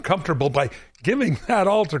feel uncomfortable by giving that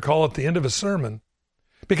altar call at the end of a sermon.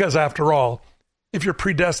 Because after all, if you're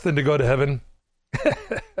predestined to go to heaven,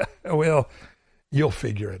 well, you'll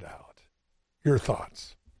figure it out. Your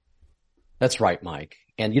thoughts? That's right, Mike.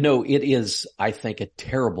 And you know, it is, I think, a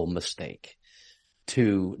terrible mistake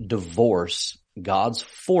to divorce God's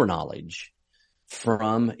foreknowledge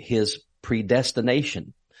from his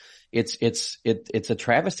predestination. It's a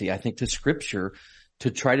travesty, I think, to Scripture to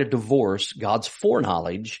try to divorce God's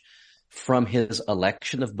foreknowledge from his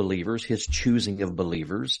election of believers, his choosing of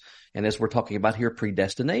believers, and as we're talking about here,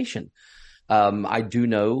 predestination. I do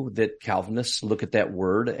know that Calvinists look at that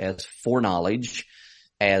word as foreknowledge,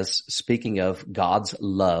 as speaking of God's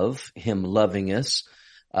love, him loving us,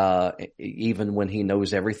 even when he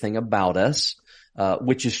knows everything about us,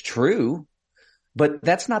 which is true. But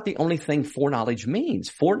that's not the only thing foreknowledge means.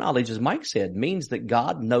 Foreknowledge, as Mike said, means that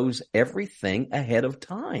God knows everything ahead of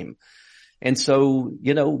time. And so,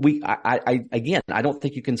 you know, I don't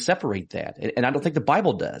think you can separate that. And I don't think the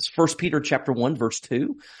Bible does. 1 Peter chapter 1, verse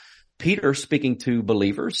 2, Peter, speaking to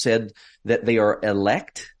believers, said that they are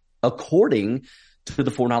elect according to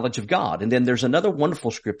the foreknowledge of God. And then there's another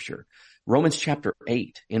wonderful scripture, Romans chapter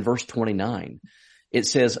 8 in verse 29. It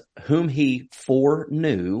says, whom he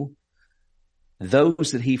foreknew,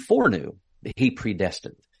 those that he foreknew, he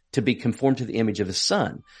predestined to be conformed to the image of his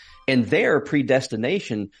Son. And their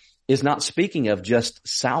predestination is not speaking of just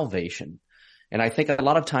salvation. And I think a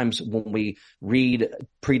lot of times when we read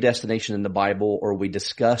predestination in the Bible or we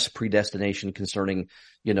discuss predestination concerning,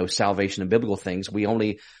 you know, salvation and biblical things, we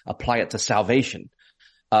only apply it to salvation.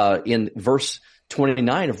 In verse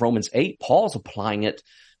 29 of Romans 8, Paul's applying it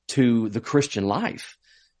to the Christian life,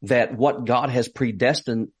 that what God has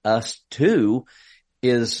predestined us to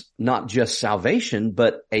is not just salvation,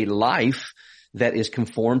 but a life that is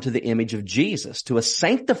conformed to the image of Jesus, to a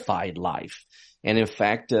sanctified life. And in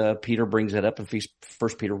fact, Peter brings that up in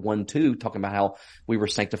 1 Peter 1:2, talking about how we were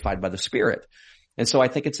sanctified by the Spirit. And so I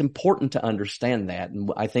think it's important to understand that. And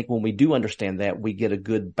I think when we do understand that, we get a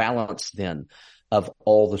good balance then of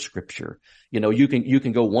all the Scripture. You know, you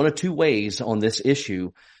can go one of two ways on this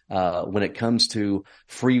issue when it comes to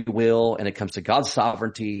free will and it comes to God's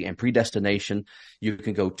sovereignty and predestination. You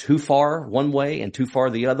can go too far one way and too far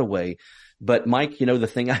the other way. But Mike, you know, the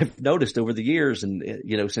thing I've noticed over the years and,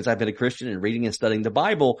 you know, since I've been a Christian and reading and studying the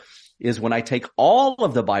Bible is when I take all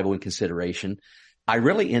of the Bible in consideration, I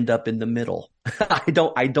really end up in the middle.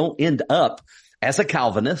 I don't end up as a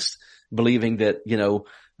Calvinist believing that, you know,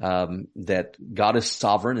 that God is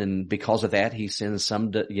sovereign, and because of that, he sends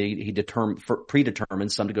some he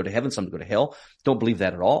predetermines some to go to heaven, some to go to hell. Don't believe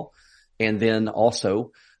that at all. And then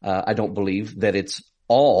also, I don't believe that it's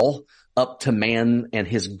all up to man and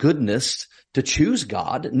his goodness to choose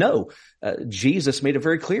God. No, Jesus made it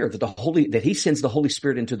very clear that he sends the Holy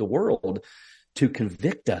Spirit into the world to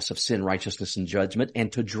convict us of sin, righteousness, and judgment,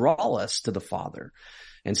 and to draw us to the Father.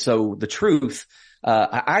 And so the truth,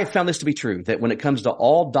 I found this to be true, that when it comes to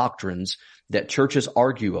all doctrines that churches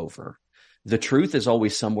argue over, the truth is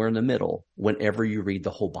always somewhere in the middle whenever you read the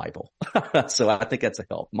whole Bible. So I think that's a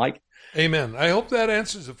help. Mike? Amen. I hope that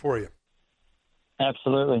answers it for you.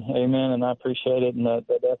 Absolutely. Amen. And I appreciate it. And that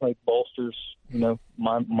definitely bolsters, my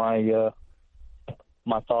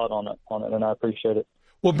thought on it. And I appreciate it.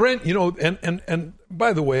 Well, Brent, and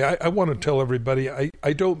by the way, I want to tell everybody,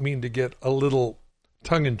 I don't mean to get a little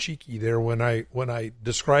tongue-in-cheeky there when I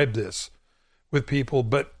describe this with people,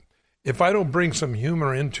 but if I don't bring some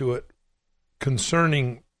humor into it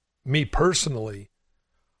concerning me personally,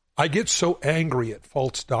 I get so angry at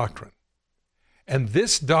false doctrine. And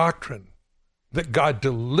this doctrine that God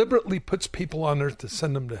deliberately puts people on earth to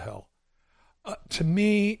send them to hell, to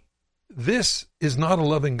me, this is not a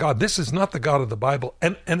loving God. This is not the God of the Bible.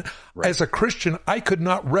 And right. As a Christian, I could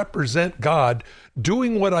not represent God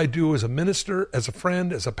doing what I do as a minister, as a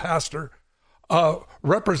friend, as a pastor,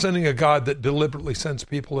 representing a God that deliberately sends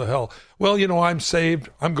people to hell. Well, I'm saved.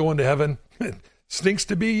 I'm going to heaven. It stinks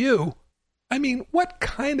to be you. I mean, what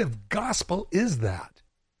kind of gospel is that?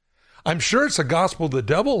 I'm sure it's a gospel the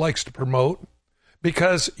devil likes to promote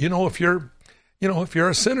because, if you're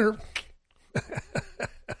a sinner,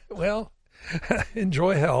 well,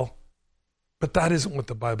 enjoy hell. But that isn't what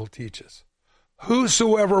the Bible teaches.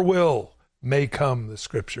 Whosoever will may come, the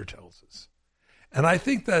scripture tells us. And I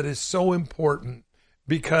think that is so important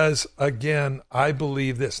because, again, I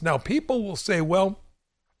believe this. Now, people will say, well,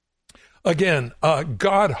 again,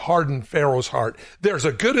 God hardened Pharaoh's heart. There's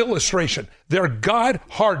a good illustration. God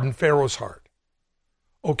hardened Pharaoh's heart.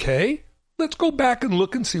 Okay, let's go back and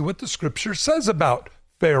look and see what the scripture says about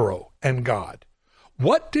Pharaoh and God.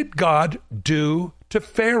 What did God do to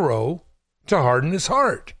Pharaoh to harden his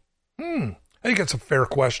heart? I think that's a fair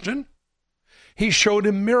question. He showed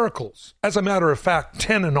him miracles. As a matter of fact,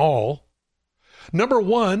 10 in all. Number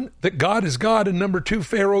 1, that God is God, and number 2,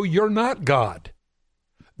 Pharaoh, you're not God.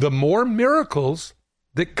 The more miracles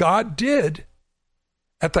that God did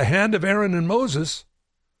at the hand of Aaron and Moses,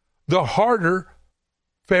 the harder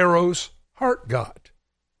Pharaoh's heart got.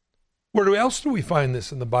 Where else do we find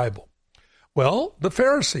this in the Bible? Well, the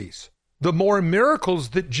Pharisees. The more miracles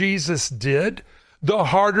that Jesus did, the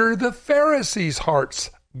harder the Pharisees' hearts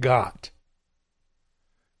got.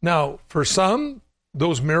 Now, for some,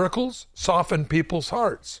 those miracles softened people's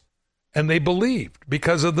hearts, and they believed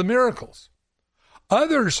because of the miracles.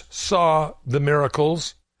 Others saw the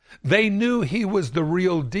miracles. They knew he was the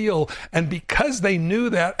real deal, and because they knew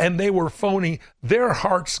that and they were phony, their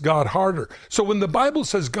hearts got harder. So when the Bible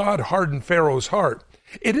says God hardened Pharaoh's heart,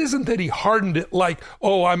 it isn't that he hardened it like,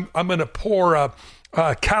 I'm going to pour a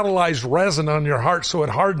catalyzed resin on your heart so it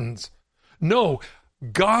hardens. No,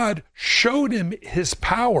 God showed him his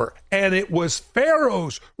power, and it was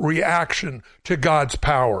Pharaoh's reaction to God's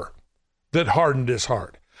power that hardened his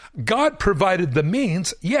heart. God provided the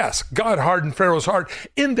means. Yes, God hardened Pharaoh's heart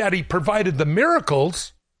in that he provided the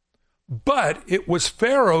miracles, but it was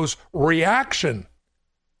Pharaoh's reaction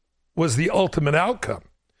was the ultimate outcome.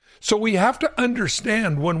 So we have to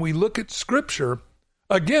understand when we look at Scripture,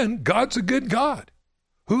 again, God's a good God.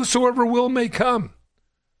 Whosoever will may come.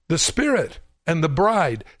 The Spirit and the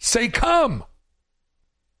bride say, come.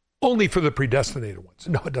 Only for the predestinated ones.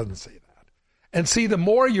 No, it doesn't say that. And see, the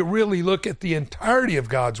more you really look at the entirety of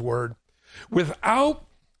God's Word, without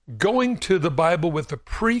going to the Bible with a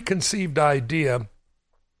preconceived idea,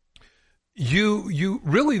 you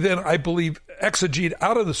really then, I believe, exegete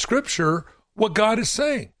out of the Scripture what God is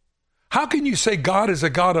saying. How can you say God is a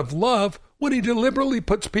God of love when he deliberately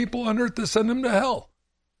puts people on earth to send them to hell?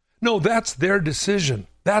 No, that's their decision.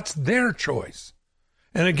 That's their choice.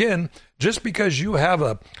 And again, just because you have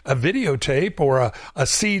a videotape or a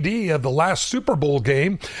CD of the last Super Bowl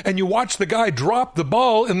game and you watch the guy drop the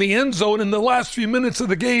ball in the end zone in the last few minutes of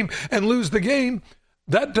the game and lose the game,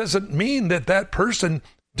 that doesn't mean that person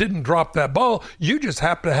didn't drop that ball. You just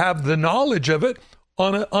happen to have the knowledge of it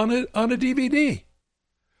on a DVD.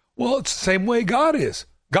 Well, it's the same way God is.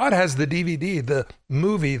 God has the DVD, the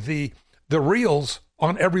movie, the reels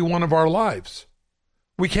on every one of our lives.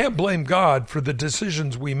 We can't blame God for the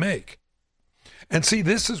decisions we make. And see,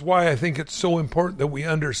 this is why I think it's so important that we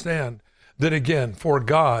understand that, again, for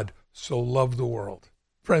God so loved the world.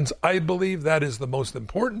 Friends, I believe that is the most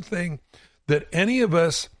important thing that any of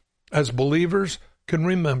us as believers can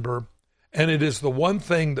remember. And it is the one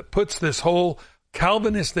thing that puts this whole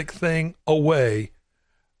Calvinistic thing away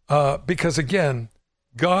Because again,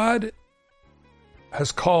 God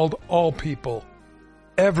has called all people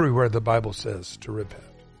everywhere, the Bible says, to repent.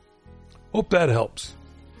 Hope that helps.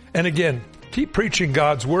 And again, keep preaching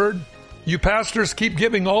God's word. You pastors, keep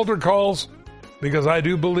giving altar calls, because I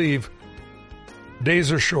do believe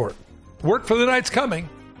days are short. Work for the night's coming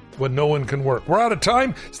when no one can work. We're out of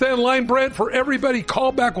time. Stay on line, Brent. For everybody,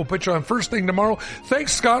 call back. We'll put you on first thing tomorrow.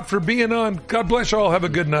 Thanks, Scott, for being on. God bless you all. Have a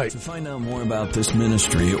good night. To find out more about this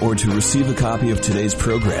ministry or to receive a copy of today's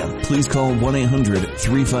program, please call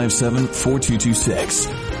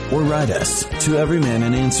 1-800-357-4226 or write us to Every Man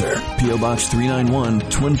an Answer, P.O. Box 391,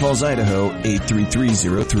 Twin Falls, Idaho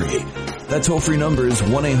 83303. That toll-free number is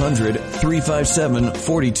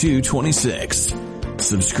 1-800-357-4226.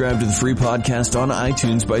 Subscribe to the free podcast on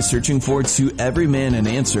iTunes by searching for To Every Man an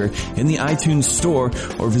Answer in the iTunes store,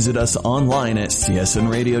 or visit us online at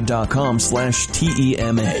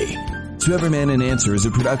csnradio.com/TEMA. To Every Man an Answer is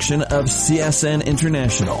a production of CSN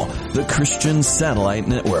International, the Christian Satellite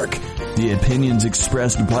Network. The opinions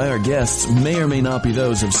expressed by our guests may or may not be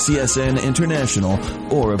those of CSN International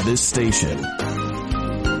or of this station.